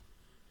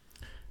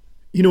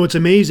You know, it's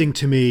amazing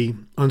to me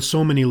on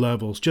so many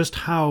levels just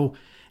how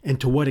and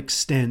to what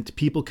extent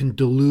people can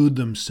delude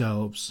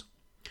themselves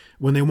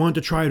when they want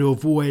to try to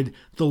avoid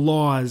the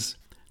laws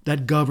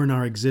that govern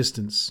our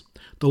existence,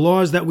 the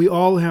laws that we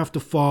all have to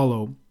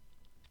follow,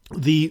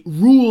 the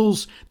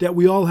rules that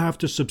we all have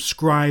to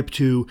subscribe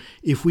to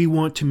if we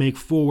want to make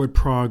forward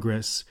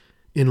progress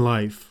in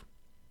life.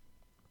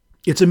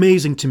 It's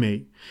amazing to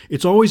me.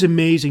 It's always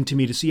amazing to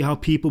me to see how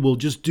people will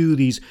just do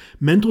these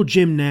mental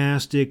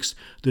gymnastics,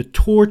 the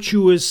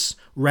tortuous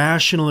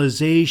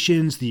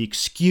rationalizations, the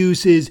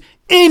excuses,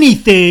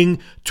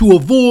 anything to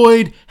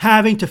avoid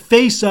having to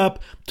face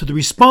up to the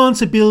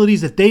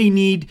responsibilities that they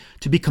need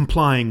to be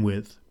complying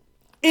with.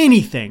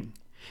 Anything.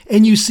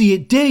 And you see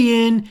it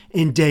day in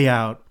and day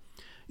out.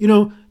 You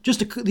know,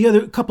 just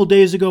a couple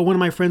days ago, one of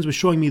my friends was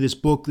showing me this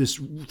book, this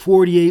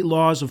 48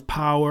 Laws of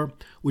Power,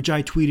 which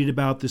I tweeted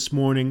about this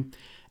morning.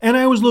 And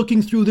I was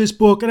looking through this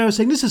book and I was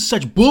saying, this is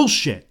such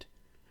bullshit.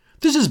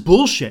 This is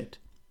bullshit.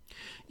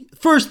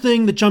 First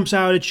thing that jumps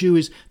out at you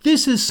is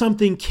this is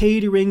something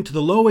catering to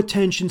the low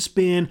attention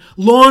span,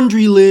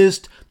 laundry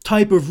list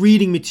type of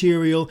reading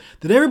material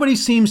that everybody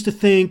seems to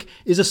think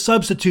is a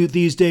substitute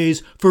these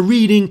days for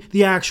reading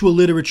the actual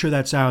literature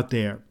that's out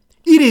there.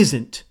 It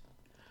isn't.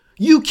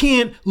 You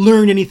can't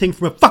learn anything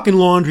from a fucking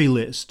laundry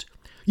list.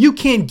 You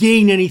can't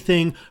gain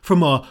anything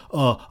from a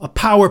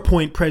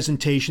PowerPoint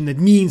presentation that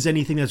means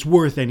anything, that's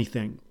worth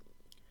anything.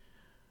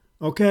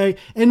 Okay?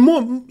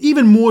 And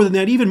even more than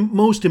that, even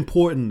most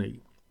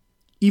importantly,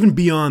 even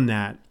beyond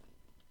that,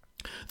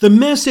 the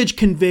message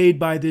conveyed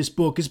by this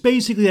book is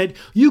basically that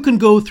you can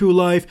go through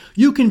life,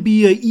 you can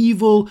be an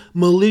evil,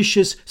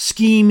 malicious,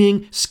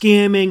 scheming,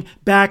 scamming,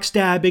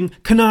 backstabbing,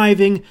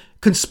 conniving,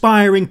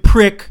 conspiring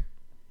prick,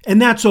 and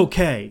that's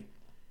okay.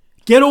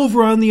 Get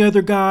over on the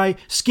other guy,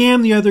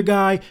 scam the other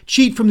guy,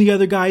 cheat from the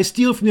other guy,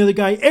 steal from the other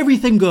guy.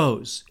 Everything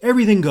goes.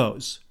 Everything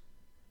goes.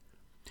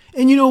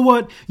 And you know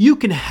what? You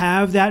can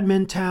have that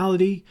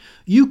mentality.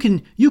 You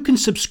can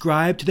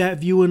subscribe to that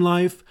view in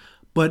life.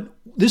 But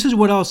this is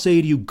what I'll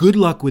say to you. Good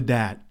luck with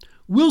that.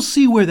 We'll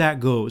see where that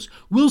goes.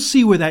 We'll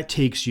see where that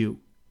takes you.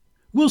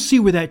 We'll see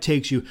where that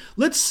takes you.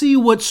 Let's see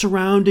what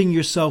surrounding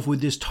yourself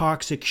with this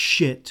toxic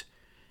shit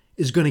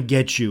is going to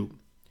get you.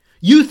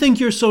 You think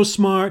you're so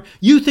smart.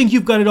 You think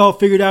you've got it all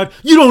figured out.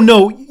 You don't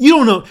know.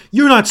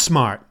 You're not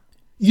smart.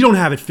 You don't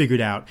have it figured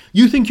out.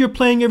 You think you're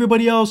playing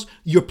everybody else.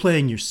 You're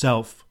playing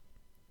yourself.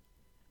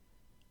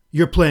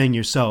 You're playing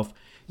yourself.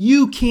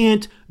 You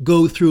can't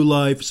go through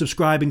life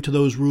subscribing to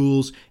those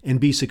rules and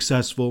be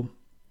successful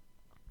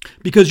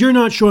because you're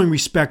not showing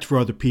respect for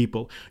other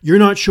people. You're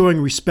not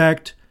showing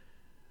respect.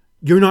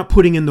 You're not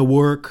putting in the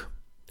work.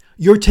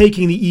 You're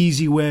taking the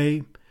easy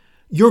way.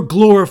 You're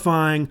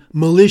glorifying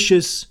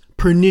malicious,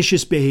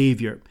 pernicious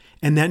behavior,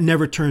 and that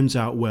never turns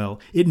out well.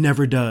 It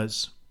never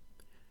does.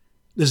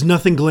 There's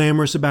nothing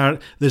glamorous about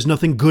it. There's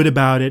nothing good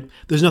about it.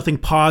 There's nothing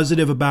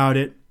positive about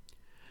it.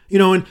 You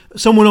know, and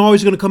someone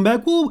always going to come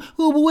back, well,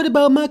 but what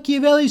about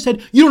Machiavelli? He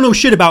said, you don't know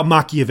shit about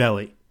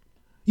Machiavelli.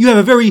 You have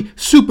a very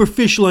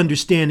superficial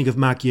understanding of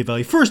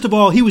Machiavelli. First of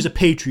all, he was a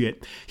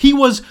patriot. He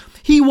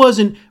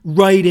wasn't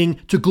writing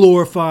to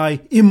glorify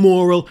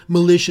immoral,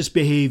 malicious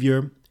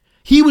behavior.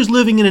 He was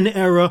living in an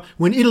era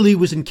when Italy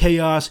was in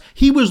chaos.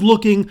 He was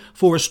looking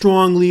for a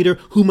strong leader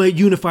who might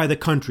unify the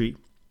country.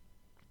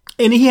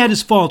 And he had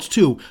his faults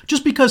too.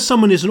 Just because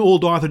someone is an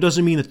old author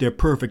doesn't mean that they're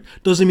perfect,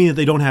 doesn't mean that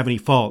they don't have any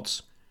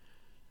faults.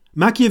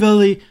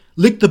 Machiavelli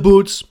licked the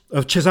boots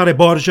of Cesare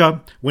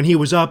Borgia when he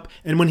was up,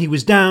 and when he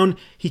was down,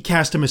 he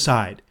cast him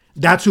aside.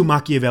 That's who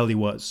Machiavelli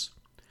was.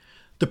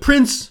 The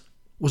Prince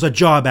was a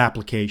job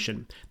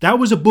application. That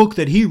was a book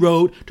that he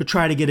wrote to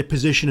try to get a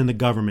position in the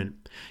government.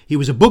 He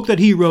was a book that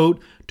he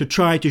wrote to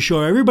try to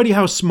show everybody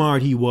how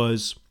smart he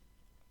was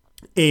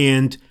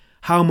and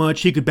how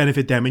much he could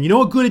benefit them. And you know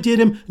what good it did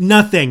him?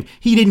 Nothing.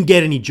 He didn't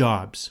get any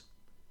jobs.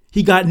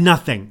 He got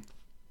nothing.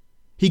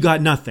 He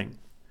got nothing.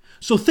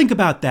 So think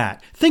about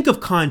that. Think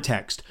of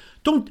context.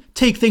 Don't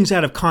take things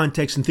out of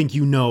context and think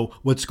you know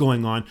what's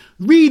going on.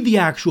 Read the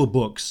actual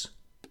books.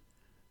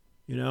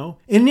 You know?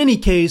 In any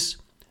case,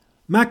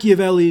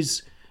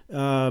 Machiavelli's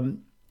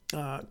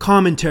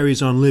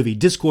commentaries on Livy,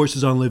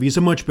 Discourses on Livy, is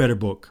a much better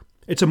book.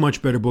 It's a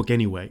much better book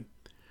anyway.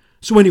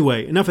 So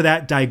anyway, enough of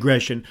that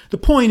digression. The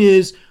point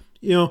is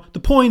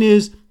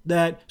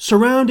that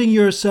surrounding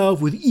yourself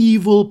with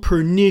evil,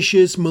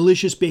 pernicious,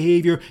 malicious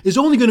behavior is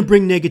only going to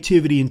bring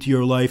negativity into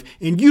your life,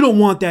 and you don't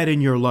want that in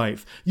your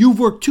life. You've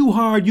worked too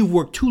hard, you've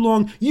worked too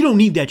long, you don't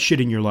need that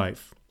shit in your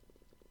life.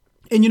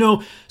 And, you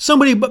know,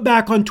 somebody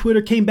back on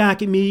Twitter came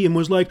back at me and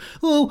was like,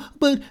 oh,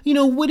 but, you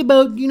know, what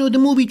about, you know, the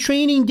movie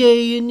Training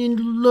Day and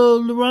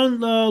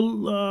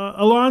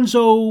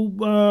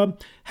Alonzo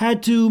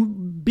had to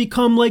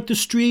become like the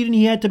street and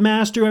he had to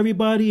master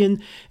everybody.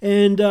 And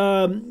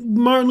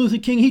Martin Luther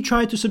King, he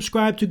tried to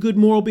subscribe to good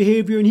moral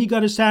behavior and he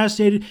got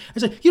assassinated. I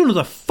said, you don't know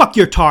the fuck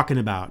you're talking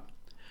about.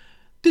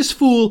 This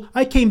fool,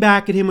 I came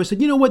back at him and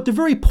said, you know what, the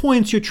very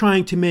points you're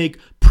trying to make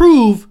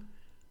prove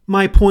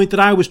my point that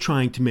I was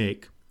trying to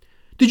make.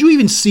 Did you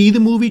even see the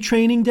movie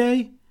Training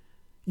Day?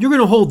 You're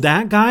going to hold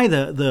that guy,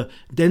 the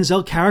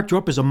Denzel character,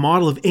 up as a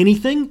model of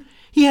anything?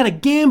 He had a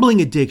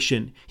gambling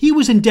addiction. He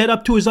was in debt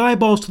up to his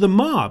eyeballs to the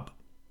mob.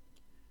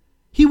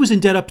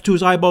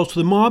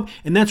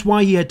 And that's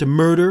why he had to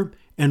murder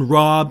and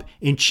rob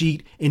and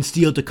cheat and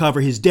steal to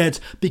cover his debts,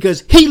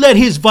 because he let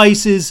his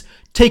vices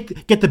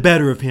get the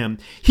better of him.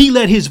 He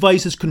let his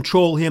vices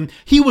control him.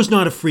 He was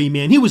not a free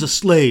man. He was a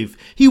slave.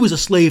 He was a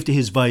slave to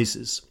his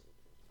vices.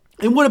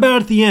 And what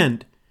about at the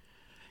end?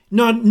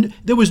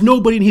 There was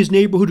nobody in his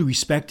neighborhood who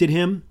respected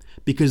him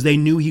because they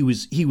knew he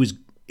was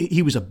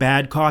a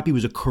bad cop. He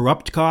was a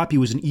corrupt cop. He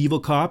was an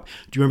evil cop.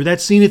 Do you remember that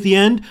scene at the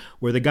end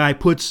where the guy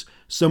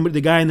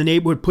in the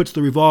neighborhood puts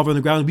the revolver on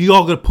the ground? You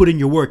all got to put in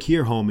your work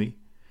here, homie.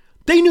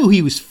 They knew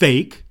he was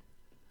fake.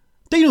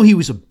 They knew he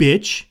was a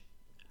bitch.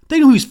 They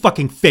knew he was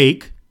fucking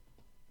fake.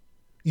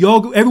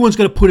 Everyone's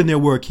got to put in their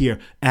work here.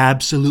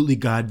 Absolutely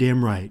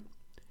goddamn right.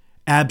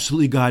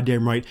 Absolutely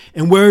goddamn right.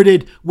 And where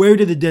did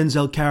the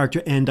Denzel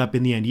character end up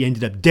in the end? He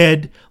ended up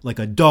dead like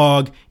a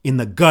dog in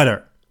the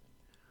gutter.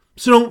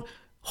 So don't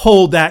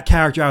hold that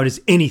character out as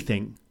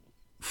anything,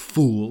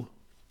 fool.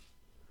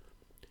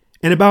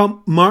 And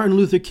about Martin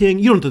Luther King,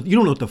 you don't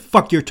know what the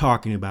fuck you're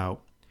talking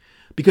about.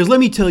 Because let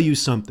me tell you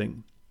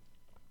something.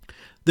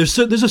 There's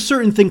a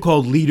certain thing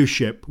called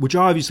leadership, which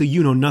obviously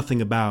you know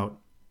nothing about.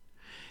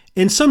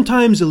 And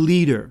sometimes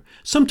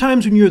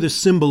sometimes when you're the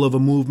symbol of a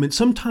movement,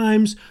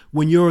 sometimes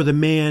when you're the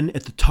man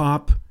at the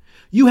top,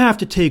 you have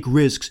to take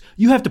risks.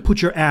 You have to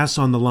put your ass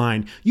on the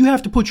line. You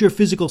have to put your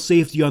physical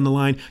safety on the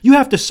line. You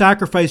have to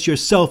sacrifice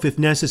yourself if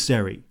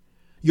necessary,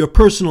 your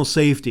personal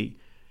safety,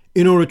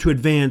 in order to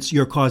advance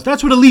your cause.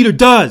 That's what a leader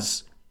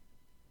does.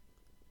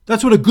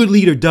 That's what a good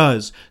leader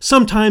does.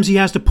 Sometimes he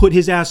has to put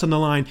his ass on the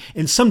line,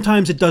 and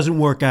sometimes it doesn't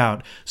work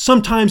out.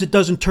 Sometimes it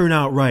doesn't turn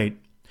out right.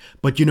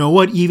 But you know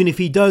what? Even if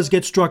he does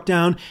get struck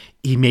down,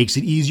 he makes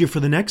it easier for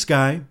the next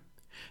guy.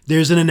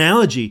 There's an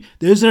analogy.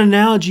 There's an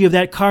analogy of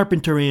that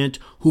carpenter ant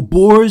who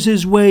bores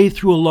his way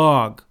through a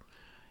log.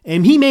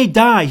 And he may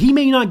die. He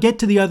may not get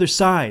to the other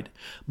side.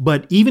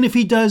 But even if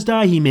he does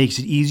die, he makes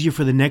it easier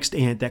for the next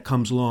ant that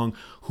comes along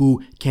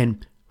who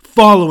can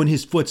follow in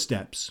his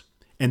footsteps.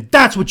 And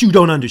that's what you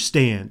don't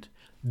understand.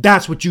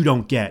 That's what you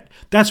don't get.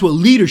 That's what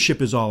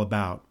leadership is all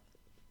about.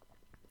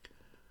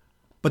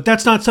 But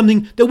that's not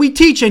something that we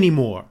teach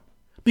anymore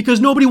because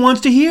nobody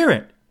wants to hear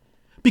it.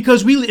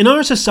 Because in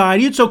our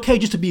society, it's okay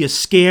just to be a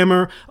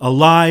scammer, a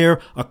liar,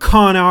 a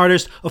con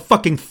artist, a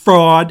fucking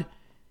fraud.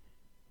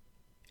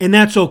 And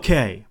that's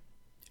okay.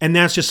 And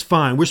that's just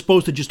fine. We're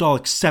supposed to just all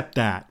accept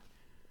that.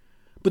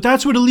 But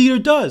that's what a leader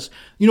does.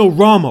 You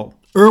know,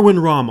 Erwin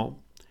Rommel,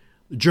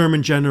 the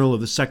German general of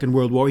the Second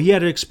World War, he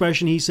had an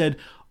expression. He said,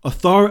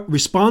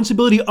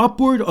 responsibility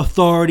upward,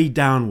 authority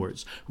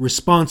downwards.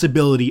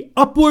 Responsibility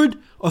upward,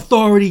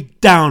 authority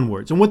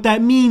downwards. And what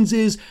that means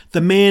is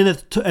the man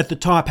at the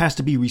top has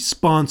to be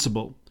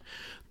responsible.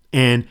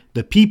 And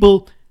the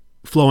people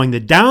flowing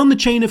down the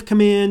chain of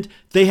command,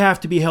 they have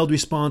to be held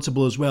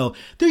responsible as well.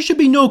 There should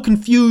be no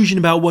confusion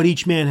about what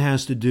each man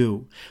has to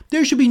do.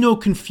 There should be no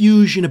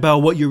confusion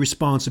about what your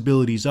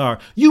responsibilities are.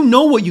 You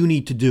know what you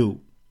need to do.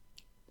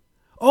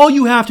 All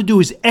you have to do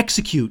is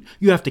execute.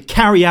 You have to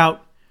carry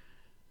out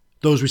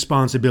those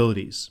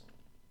responsibilities.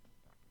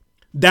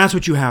 That's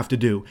what you have to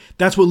do.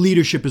 That's what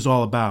leadership is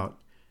all about.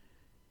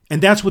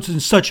 And that's what's in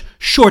such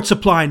short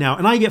supply now.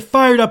 And I get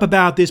fired up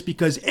about this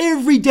because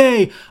every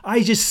day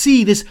I just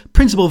see this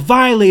principle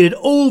violated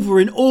over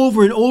and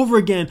over and over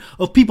again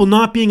of people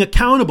not being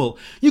accountable.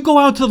 You go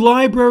out to the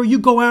library, you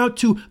go out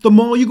to the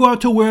mall, you go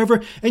out to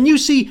wherever, and you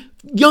see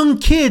young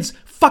kids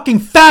fucking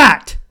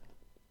fat.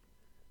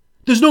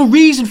 There's no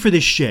reason for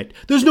this shit.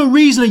 There's no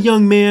reason a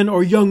young man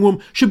or a young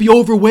woman should be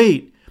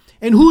overweight.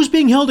 And who's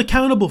being held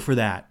accountable for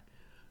that?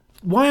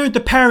 Why aren't the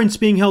parents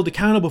being held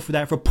accountable for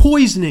that, for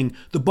poisoning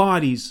the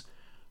bodies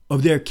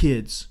of their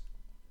kids?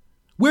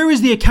 Where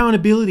is the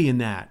accountability in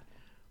that?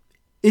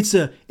 It's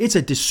a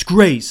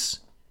disgrace.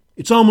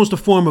 It's almost a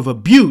form of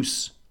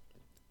abuse.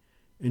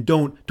 And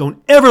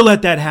don't ever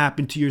let that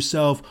happen to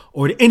yourself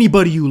or to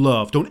anybody you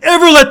love. Don't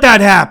ever let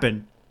that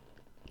happen.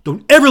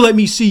 Don't ever let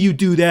me see you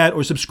do that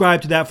or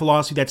subscribe to that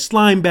philosophy, that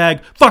slime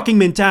bag fucking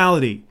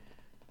mentality.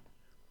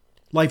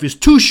 Life is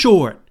too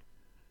short.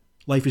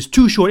 Life is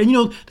too short. And you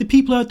know, the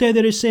people out there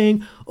that are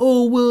saying,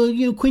 oh, well,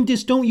 you know,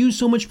 Quintus, don't use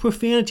so much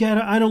profanity.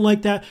 I don't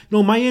like that.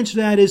 No, my answer to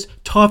that is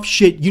tough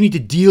shit. You need to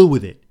deal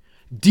with it.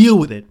 Deal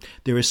with it.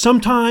 There are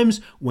some times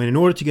when in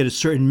order to get a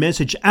certain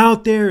message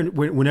out there, and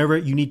whenever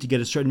you need to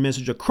get a certain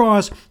message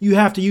across, you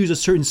have to use a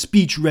certain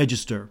speech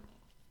register.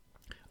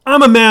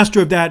 I'm a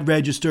master of that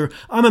register.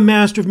 I'm a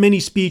master of many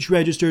speech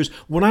registers.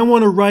 When I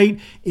want to write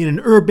in an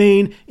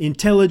urbane,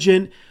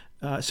 intelligent,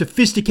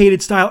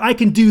 sophisticated style, I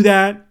can do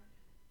that.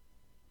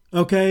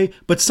 Okay?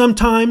 But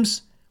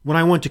sometimes when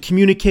I want to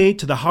communicate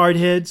to the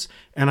hardheads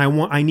and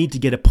I need to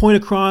get a point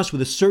across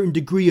with a certain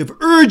degree of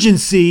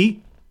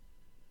urgency,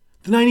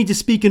 then I need to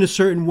speak in a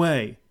certain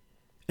way.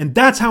 And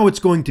that's how it's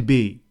going to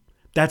be.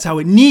 That's how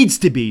it needs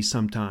to be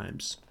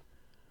sometimes.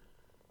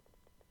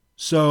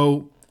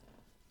 So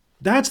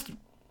that's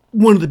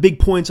one of the big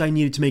points I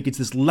needed to make. It's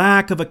this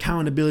lack of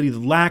accountability, the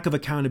lack of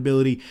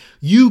accountability.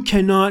 You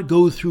cannot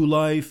go through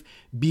life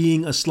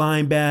being a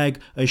slime bag,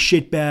 a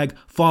shit bag,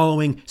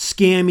 following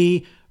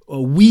scammy,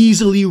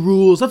 weaselly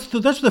rules. That's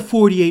the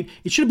 48.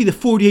 It should be the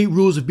 48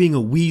 rules of being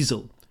a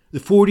weasel. The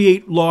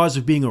 48 laws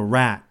of being a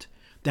rat.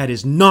 That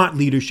is not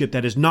leadership.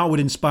 That is not what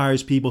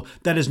inspires people.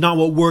 That is not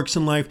what works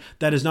in life.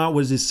 That is not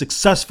what is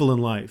successful in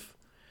life.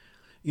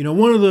 You know,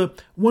 one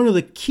of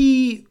the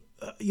key,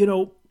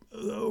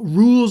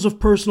 rules of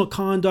personal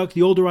conduct,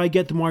 the older I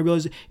get, the more I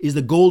realize, is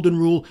the golden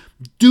rule.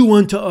 Do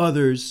unto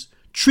others.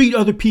 Treat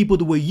other people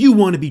the way you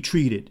want to be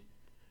treated.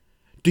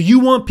 Do you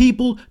want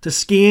people to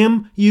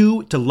scam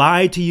you, to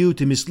lie to you,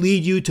 to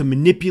mislead you, to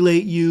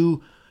manipulate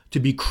you, to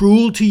be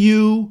cruel to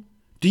you?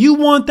 Do you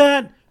want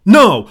that?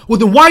 No. Well,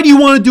 then why do you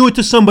want to do it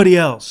to somebody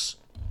else?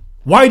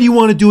 Why do you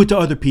want to do it to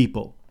other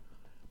people?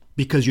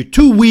 Because you're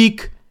too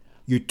weak.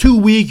 You're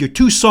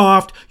too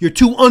soft, you're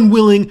too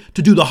unwilling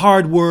to do the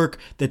hard work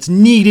that's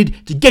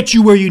needed to get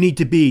you where you need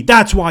to be.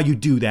 That's why you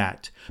do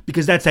that.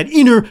 Because that's that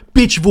inner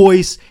bitch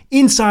voice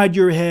inside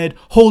your head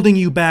holding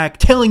you back,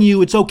 telling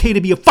you it's okay to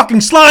be a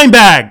fucking slime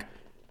bag.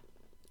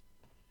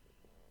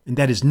 And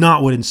that is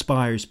not what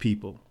inspires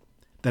people.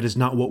 That is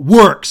not what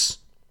works.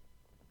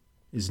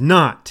 Is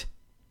not.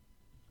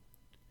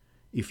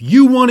 If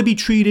you want to be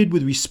treated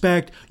with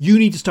respect, you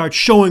need to start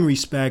showing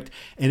respect.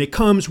 And it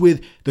comes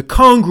with the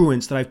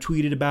congruence that I've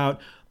tweeted about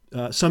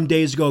some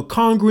days ago.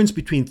 Congruence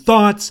between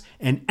thoughts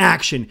and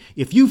action.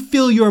 If you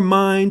fill your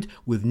mind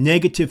with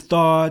negative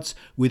thoughts,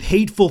 with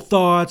hateful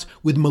thoughts,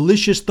 with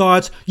malicious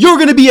thoughts, you're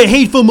going to be a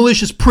hateful,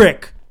 malicious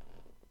prick.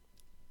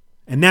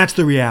 And that's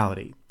the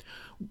reality.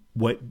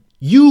 What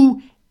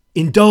you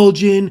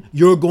indulge in,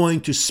 you're going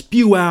to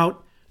spew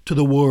out to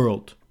the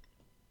world.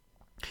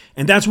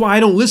 And that's why I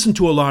don't listen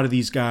to a lot of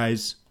these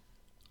guys.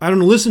 I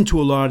don't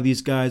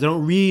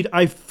read.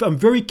 I'm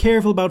very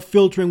careful about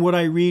filtering what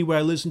I read, what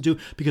I listen to,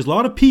 because a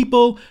lot of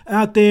people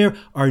out there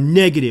are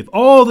negative.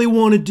 All they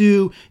want to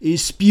do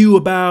is spew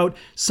about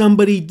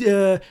somebody,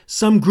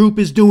 some group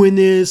is doing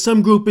this,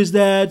 some group is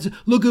that.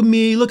 Look at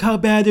me. Look how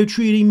bad they're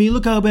treating me.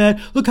 Look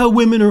how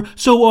women are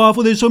so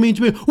awful. They're so mean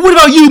to me. What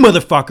about you,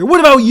 motherfucker? What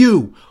about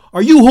you?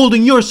 Are you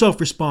holding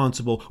yourself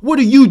responsible? What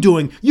are you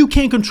doing? You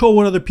can't control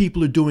what other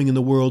people are doing in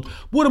the world.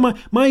 What am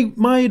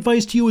my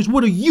advice to you is,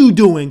 what are you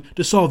doing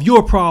to solve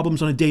your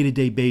problems on a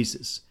day-to-day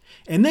basis?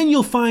 And then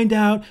you'll find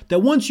out that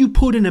once you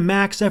put in a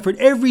max effort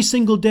every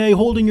single day,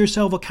 holding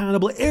yourself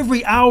accountable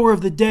every hour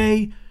of the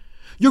day,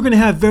 you're going to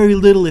have very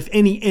little, if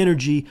any,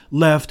 energy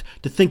left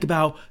to think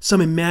about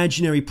some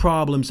imaginary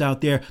problems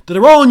out there that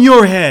are all in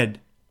your head.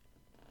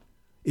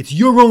 It's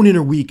your own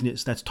inner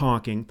weakness that's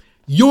talking.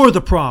 You're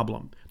the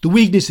problem. The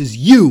weakness is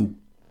you.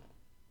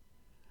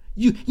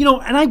 I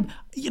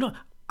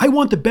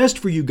want the best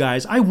for you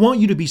guys. I want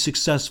you to be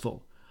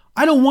successful.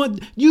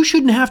 You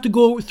shouldn't have to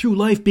go through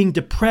life being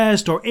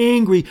depressed or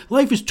angry.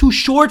 Life is too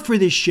short for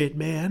this shit,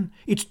 man.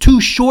 It's too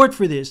short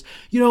for this.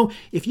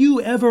 If you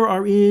ever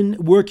are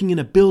working in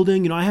a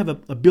building, I have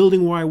a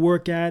building where I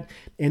work at,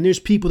 and there's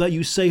people that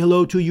you say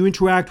hello to, you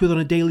interact with on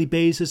a daily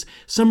basis.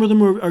 Some of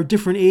them are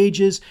different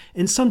ages,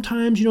 and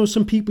sometimes,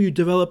 some people you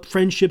develop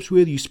friendships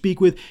with, you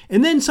speak with,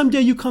 and then someday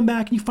you come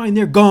back and you find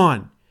they're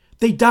gone.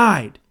 They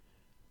died.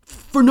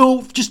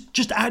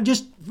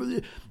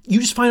 You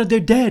just find out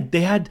they're dead.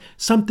 They had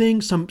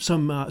something,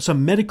 some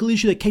medical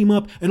issue that came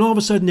up, and all of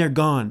a sudden they're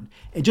gone.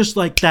 And just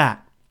like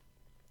that.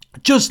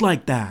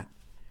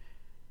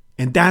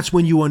 And that's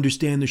when you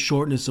understand the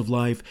shortness of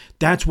life.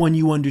 That's when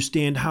you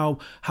understand how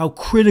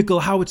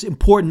critical, how it's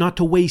important not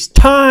to waste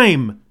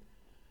time.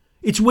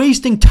 It's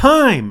wasting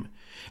time.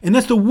 And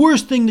that's the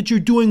worst thing that you're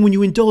doing when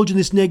you indulge in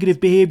this negative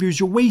behavior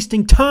is you're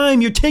wasting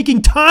time. You're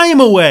taking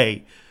time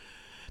away.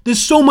 There's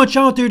so much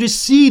out there to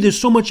see. There's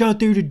so much out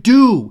there to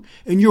do.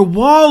 And you're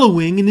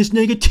wallowing in this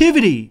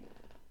negativity.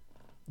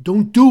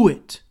 Don't do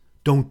it.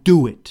 Don't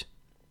do it.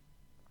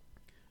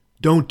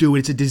 Don't do it.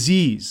 It's a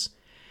disease.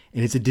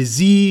 And it's a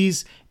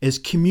disease as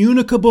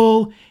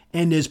communicable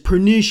and as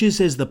pernicious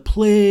as the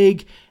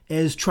plague,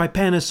 as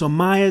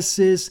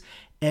trypanosomiasis,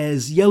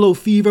 as yellow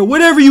fever,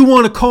 whatever you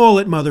want to call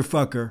it,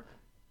 motherfucker.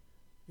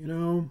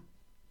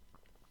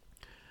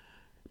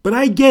 But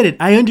I get it.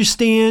 I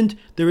understand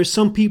there are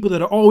some people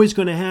that are always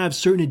going to have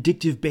certain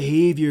addictive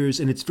behaviors,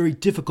 and it's very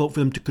difficult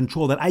for them to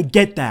control that. I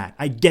get that.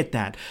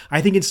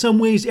 I think in some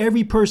ways,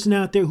 every person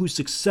out there who's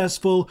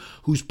successful,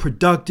 who's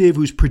productive,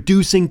 who's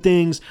producing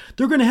things,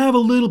 they're going to have a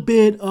little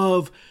bit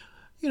of,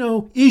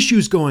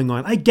 issues going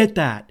on. I get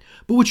that.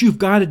 But what you've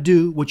got to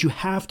do, what you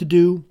have to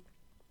do,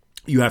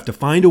 you have to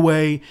find a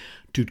way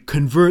to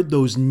convert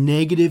those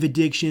negative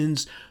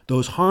addictions,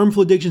 those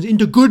harmful addictions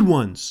into good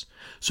ones.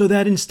 So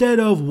that instead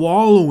of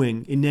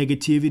wallowing in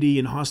negativity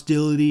and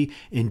hostility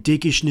and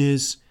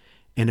dickishness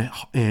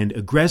and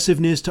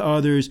aggressiveness to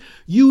others,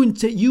 you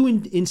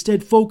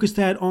instead focus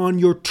that on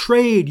your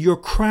trade, your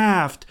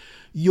craft,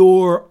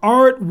 your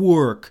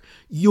artwork,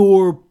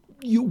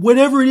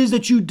 whatever it is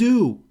that you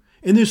do.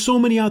 And there's so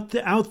many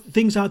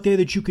things out there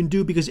that you can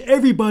do because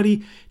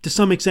everybody, to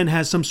some extent,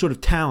 has some sort of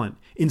talent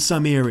in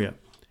some area.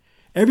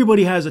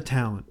 Everybody has a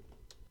talent.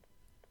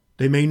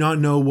 They may not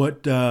know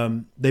what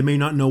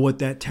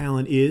that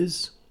talent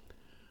is,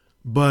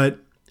 but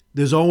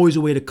there's always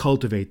a way to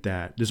cultivate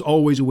that. There's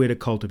always a way to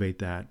cultivate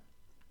that.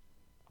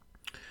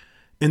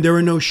 And there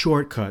are no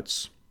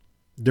shortcuts.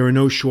 There are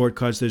no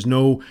shortcuts. There's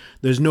no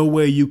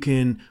way you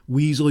can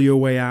weasel your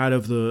way out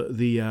of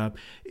the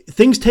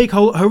things take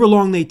however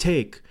long they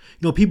take.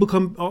 People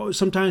come.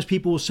 Sometimes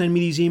people will send me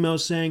these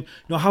emails saying,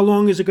 how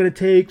long is it going to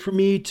take for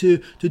me to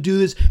do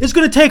this? It's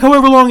going to take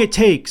however long it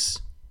takes.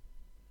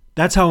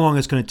 That's how long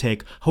it's going to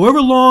take.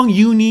 However long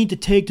you need to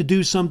take to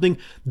do something,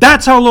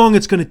 that's how long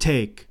it's going to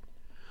take.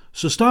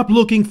 So stop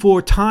looking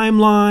for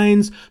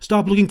timelines.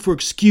 Stop looking for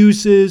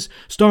excuses.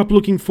 Stop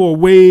looking for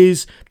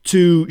ways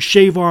to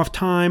shave off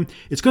time.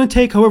 It's going to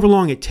take however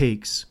long it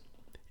takes.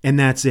 And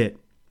that's it.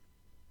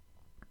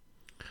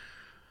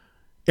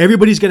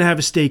 Everybody's going to have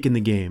a stake in the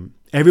game.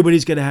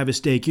 Everybody's going to have a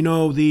stake.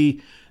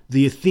 The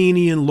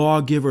Athenian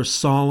lawgiver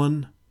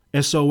Solon,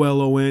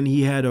 Solon,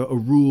 he had a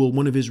rule.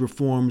 One of his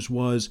reforms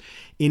was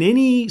in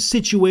any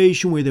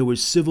situation where there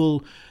was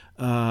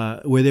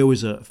where there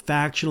was a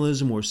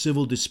factionalism or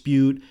civil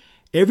dispute,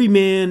 every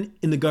man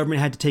in the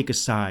government had to take a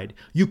side.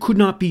 You could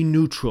not be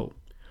neutral.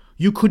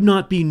 You could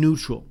not be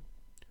neutral.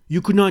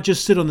 You could not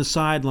just sit on the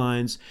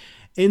sidelines.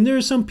 And there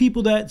are some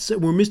people that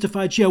were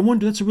mystified. Gee, I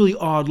wonder, that's a really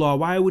odd law.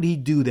 Why would he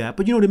do that?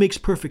 But it makes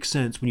perfect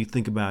sense when you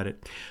think about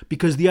it.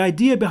 Because the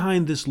idea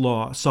behind this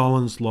law,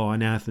 Solon's law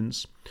in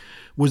Athens,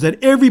 was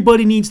that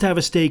everybody needs to have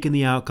a stake in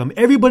the outcome.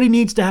 Everybody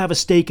needs to have a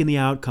stake in the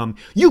outcome.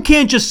 You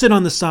can't just sit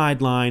on the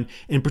sideline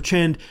and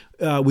pretend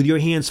with your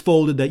hands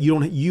folded that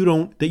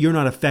you're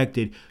not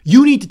affected.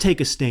 You need to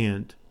take a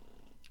stand.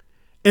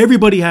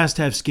 Everybody has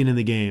to have skin in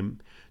the game,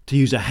 to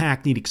use a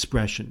hackneyed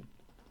expression.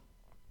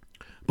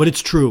 But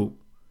it's true.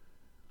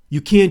 You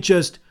can't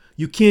just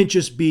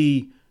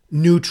be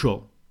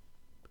neutral.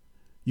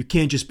 You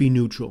can't just be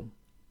neutral.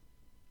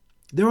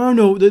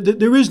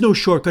 There is no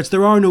shortcuts.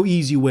 There are no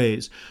easy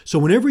ways. So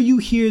whenever you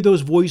hear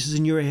those voices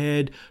in your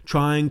head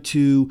trying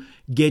to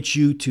get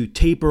you to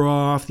taper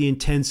off the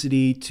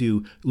intensity,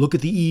 to look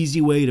at the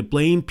easy way, to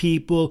blame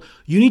people,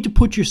 you need to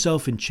put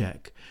yourself in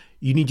check.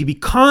 You need to be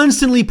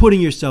constantly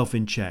putting yourself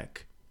in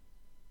check.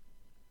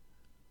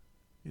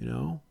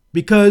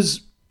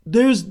 Because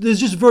there's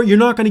just you're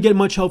not going to get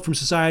much help from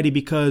society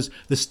because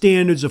the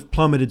standards have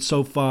plummeted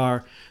so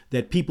far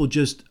that people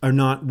just are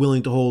not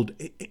willing to hold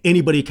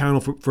anybody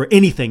accountable for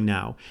anything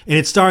now. And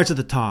it starts at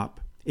the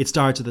top. It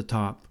starts at the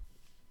top.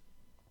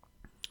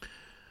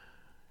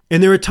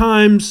 And there are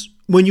times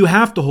when you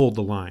have to hold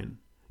the line.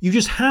 You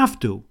just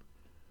have to.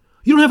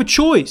 You don't have a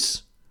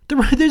choice.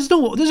 There's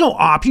no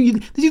option. You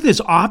think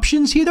there's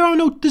options here?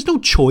 There's no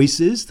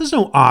choices. There's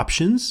no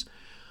options.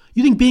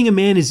 You think being a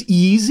man is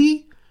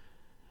easy?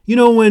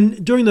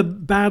 During the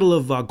Battle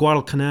of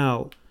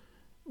Guadalcanal,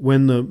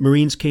 when the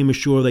Marines came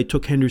ashore, they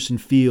took Henderson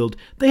Field.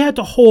 They had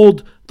to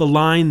hold the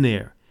line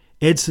there,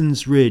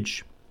 Edson's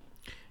Ridge.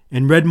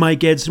 And Red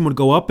Mike Edson would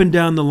go up and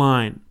down the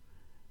line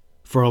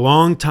for a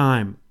long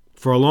time,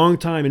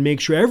 and make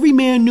sure every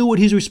man knew what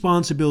his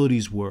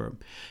responsibilities were.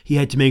 He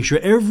had to make sure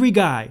every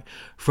guy,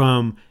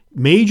 from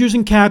majors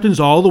and captains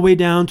all the way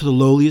down to the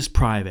lowliest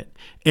private,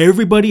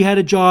 everybody had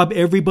a job.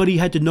 Everybody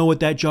had to know what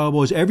that job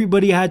was.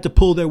 Everybody had to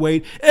pull their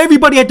weight.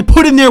 Everybody had to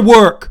put in their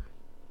work.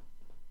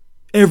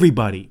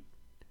 Everybody.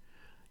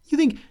 You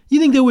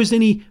think there was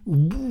any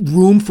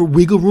room for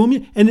wiggle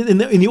room? And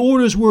the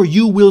orders were,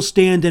 you will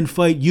stand and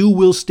fight. You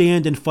will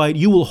stand and fight.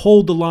 You will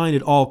hold the line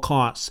at all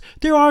costs.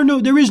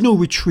 There is no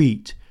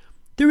retreat.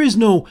 There is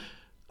no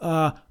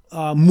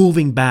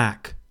moving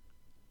back.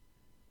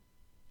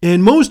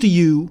 And most of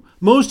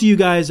you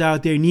guys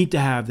out there need to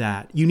have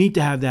that. You need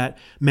to have that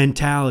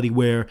mentality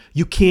where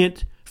you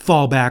can't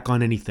fall back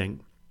on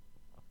anything.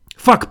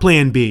 Fuck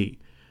plan B.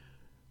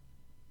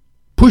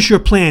 Push your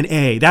plan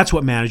A. That's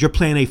what matters. Your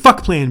plan A.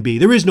 Fuck plan B.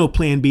 There is no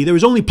plan B. There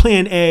is only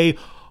plan A,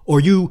 or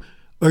you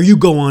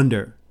go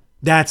under.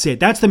 That's it.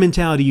 That's the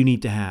mentality you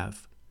need to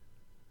have.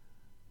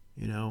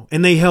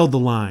 And they held the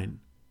line.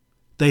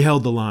 And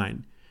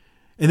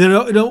then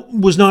it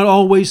was not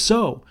always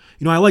so.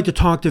 I like to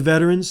talk to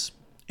veterans.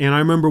 And I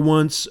remember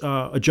once,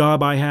 a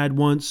job I had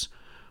once,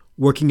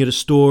 working at a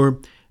store,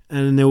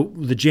 and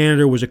the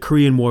janitor was a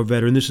Korean War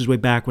veteran. This is way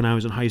back when I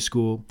was in high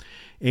school.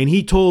 And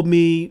he told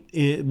me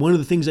one of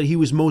the things that he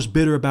was most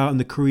bitter about in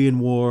the Korean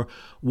War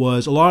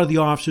was a lot of the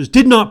officers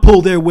did not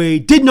pull their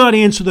weight, did not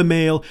answer the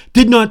mail,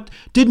 did not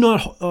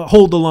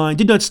hold the line,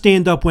 did not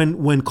stand up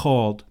when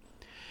called.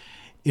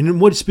 And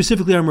what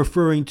specifically I'm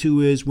referring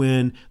to is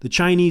when the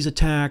Chinese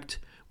attacked,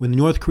 when the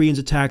North Koreans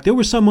attacked, there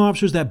were some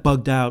officers that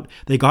bugged out.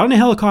 They got on a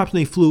helicopter and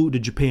they flew to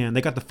Japan.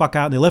 They got the fuck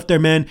out and they left their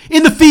men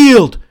in the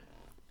field.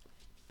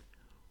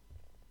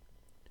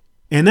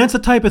 And that's the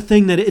type of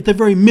thing that at the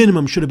very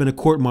minimum should have been a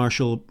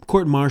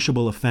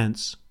court-martialable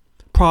offense.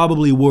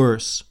 Probably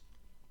worse.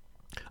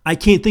 I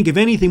can't think of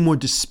anything more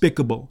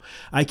despicable.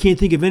 I can't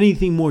think of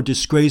anything more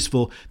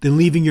disgraceful than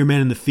leaving your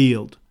men in the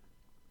field.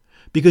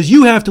 Because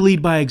you have to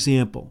lead by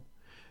example.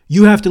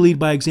 You have to lead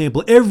by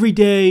example every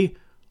day,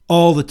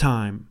 all the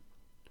time.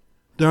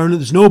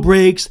 There's no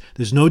breaks.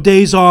 There's no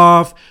days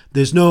off.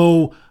 There's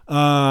no,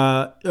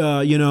 I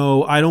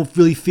don't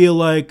really feel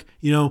like,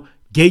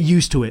 get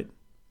used to it.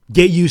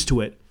 Get used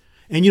to it.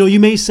 And, you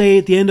may say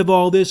at the end of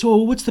all this,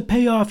 oh, what's the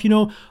payoff,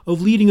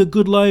 of leading a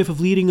good life,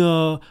 of leading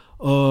a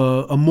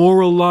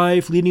moral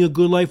life, leading a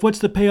good life? What's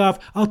the payoff?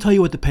 I'll tell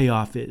you what the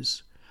payoff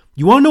is.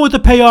 You want to know what the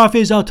payoff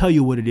is? I'll tell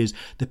you what it is.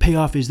 The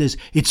payoff is this.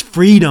 It's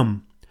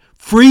freedom.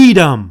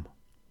 Freedom.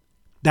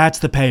 That's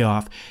the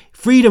payoff.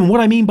 Freedom, what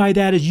I mean by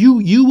that is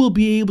you will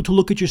be able to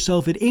look at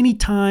yourself at any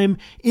time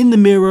in the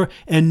mirror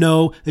and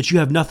know that you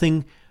have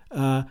nothing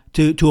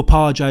to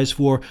apologize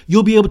for.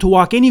 You'll be able to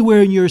walk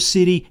anywhere in your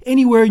city,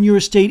 anywhere in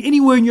your state,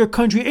 anywhere in your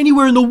country,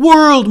 anywhere in the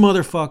world,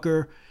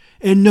 motherfucker,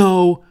 and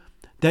know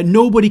that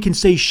nobody can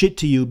say shit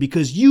to you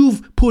because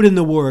you've put in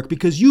the work,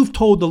 because you've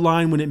told the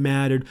line when it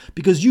mattered,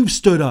 because you've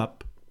stood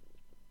up.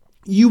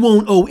 You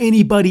won't owe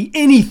anybody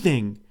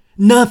anything.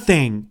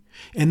 Nothing.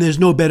 And there's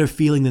no better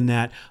feeling than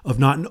that of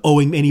not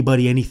owing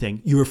anybody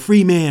anything. You're a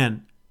free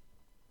man.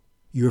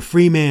 You're a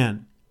free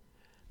man.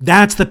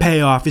 That's the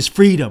payoff, is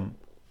freedom.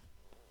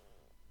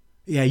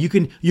 Yeah, you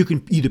can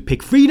either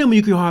pick freedom or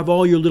you can have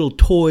all your little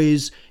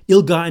toys,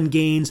 ill-gotten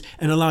gains,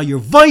 and allow your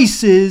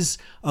vices,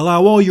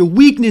 allow all your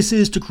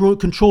weaknesses to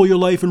control your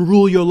life and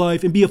rule your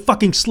life and be a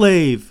fucking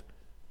slave.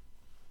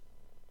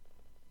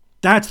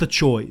 That's the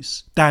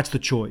choice. That's the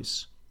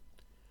choice.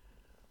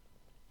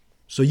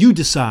 So you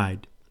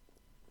decide.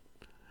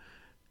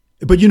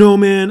 But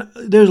man,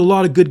 there's a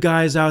lot of good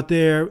guys out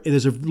there.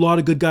 There's a lot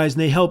of good guys,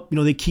 and they help,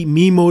 they keep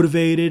me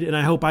motivated, and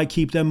I hope I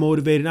keep them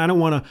motivated. I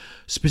don't want to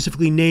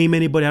specifically name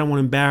anybody. I don't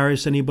want to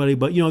embarrass anybody,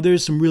 but,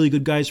 there's some really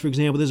good guys. For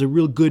example, there's a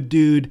real good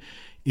dude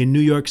in New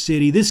York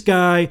City. This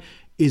guy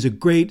is a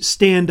great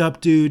stand-up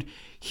dude.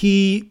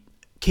 He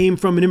came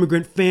from an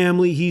immigrant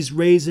family. He's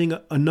raising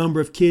a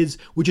number of kids,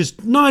 which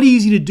is not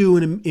easy to do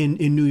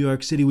in New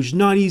York City, which is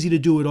not easy to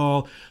do at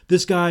all.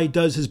 This guy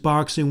does his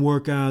boxing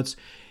workouts.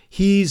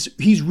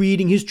 He's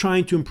reading. He's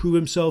trying to improve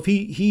himself.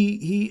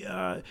 He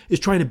is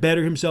trying to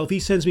better himself.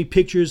 He sends me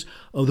pictures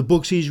of the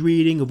books he's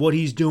reading, of what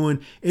he's doing.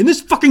 And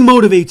this fucking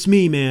motivates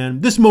me, man.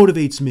 This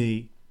motivates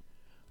me,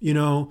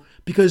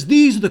 because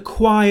these are the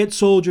quiet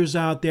soldiers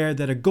out there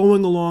that are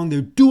going along. They're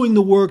doing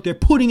the work. They're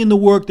putting in the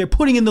work. They're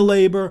putting in the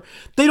labor.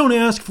 They don't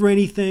ask for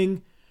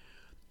anything.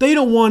 They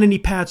don't want any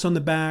pats on the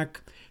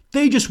back.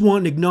 They just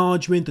want an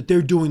acknowledgement that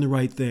they're doing the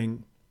right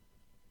thing,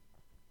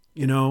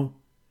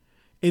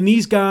 And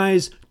these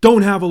guys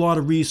don't have a lot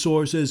of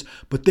resources,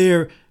 but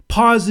they're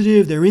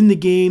positive, they're in the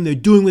game, they're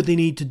doing what they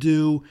need to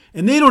do,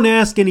 and they don't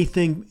ask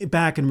anything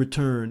back in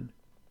return.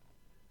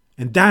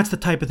 And that's the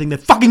type of thing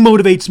that fucking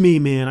motivates me,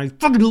 man. I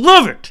fucking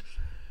love it.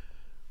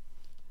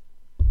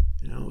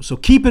 So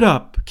keep it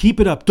up. Keep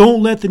it up.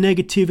 Don't let the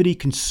negativity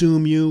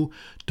consume you.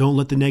 Don't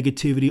let the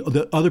negativity or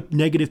the other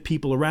negative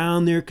people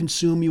around there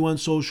consume you on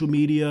social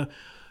media.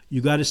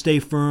 You got to stay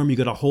firm. You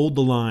got to hold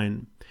the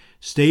line.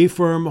 Stay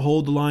firm,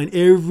 hold the line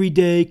every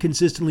day,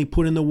 consistently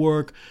put in the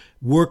work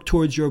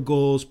towards your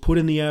goals, put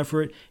in the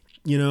effort,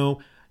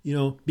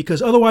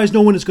 because otherwise no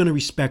one is going to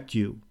respect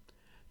you.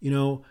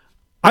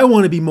 I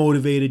want to be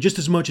motivated just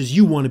as much as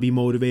you want to be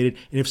motivated.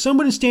 And if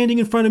someone is standing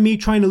in front of me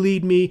trying to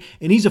lead me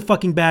and he's a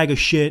fucking bag of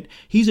shit,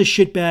 he's a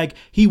shit bag,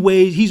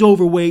 he's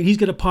overweight, he's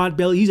got a pot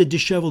belly, he's a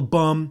disheveled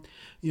bum,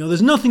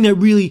 there's nothing that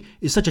really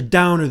is such a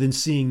downer than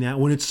seeing that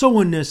when it's so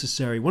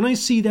unnecessary. When I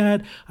see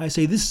that, I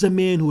say, this is a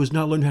man who has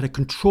not learned how to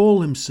control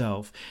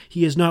himself.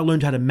 He has not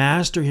learned how to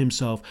master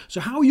himself.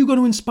 So how are you going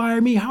to inspire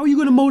me? How are you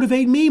going to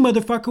motivate me,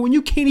 motherfucker, when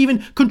you can't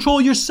even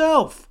control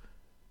yourself?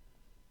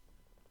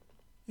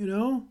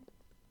 And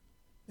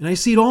I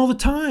see it all the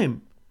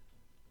time.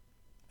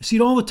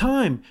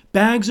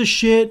 Bags of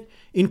shit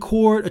in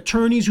court,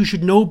 attorneys who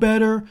should know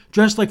better,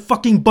 dressed like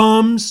fucking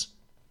bums.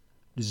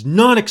 It is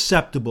not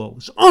acceptable.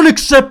 It's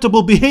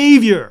unacceptable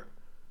behavior.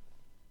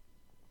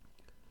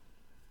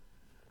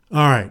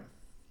 All right.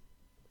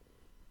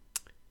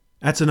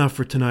 That's enough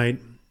for tonight,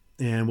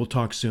 and we'll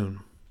talk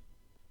soon.